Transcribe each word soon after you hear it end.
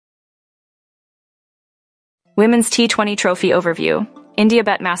Women's T20 Trophy Overview,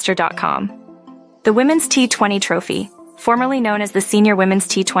 IndiaBetMaster.com. The Women's T20 Trophy, formerly known as the Senior Women's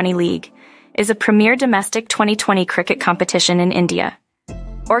T20 League, is a premier domestic 2020 cricket competition in India.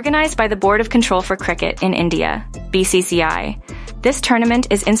 Organized by the Board of Control for Cricket in India, BCCI, this tournament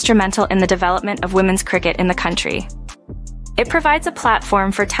is instrumental in the development of women's cricket in the country. It provides a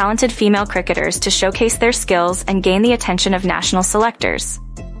platform for talented female cricketers to showcase their skills and gain the attention of national selectors.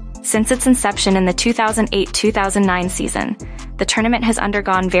 Since its inception in the 2008-2009 season, the tournament has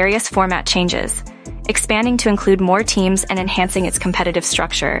undergone various format changes, expanding to include more teams and enhancing its competitive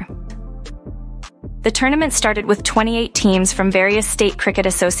structure. The tournament started with 28 teams from various state cricket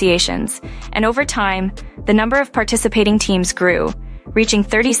associations, and over time, the number of participating teams grew, reaching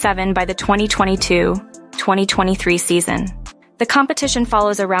 37 by the 2022-2023 season. The competition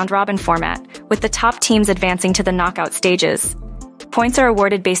follows a round-robin format, with the top teams advancing to the knockout stages. Points are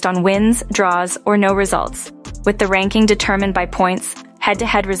awarded based on wins, draws, or no results, with the ranking determined by points,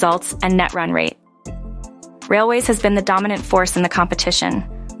 head-to-head results, and net run rate. Railways has been the dominant force in the competition,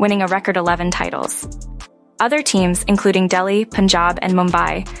 winning a record 11 titles. Other teams, including Delhi, Punjab, and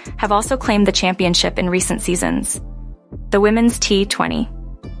Mumbai, have also claimed the championship in recent seasons. The Women's T20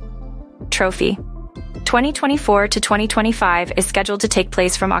 Trophy 2024 to 2025 is scheduled to take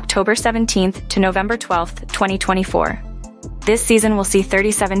place from October 17th to November 12th, 2024. This season will see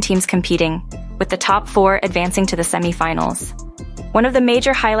 37 teams competing, with the top 4 advancing to the semi-finals. One of the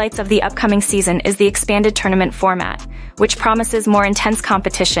major highlights of the upcoming season is the expanded tournament format, which promises more intense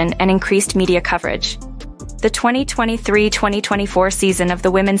competition and increased media coverage. The 2023-2024 season of the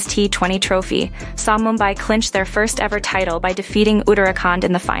Women's T20 Trophy saw Mumbai clinch their first-ever title by defeating Uttarakhand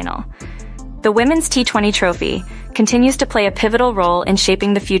in the final. The Women's T20 Trophy continues to play a pivotal role in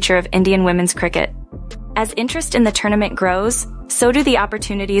shaping the future of Indian women's cricket. As interest in the tournament grows, so do the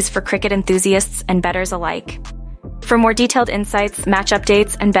opportunities for cricket enthusiasts and bettors alike. For more detailed insights, match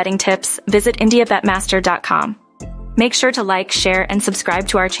updates, and betting tips, visit IndiaBetMaster.com. Make sure to like, share, and subscribe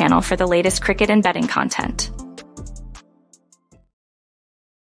to our channel for the latest cricket and betting content.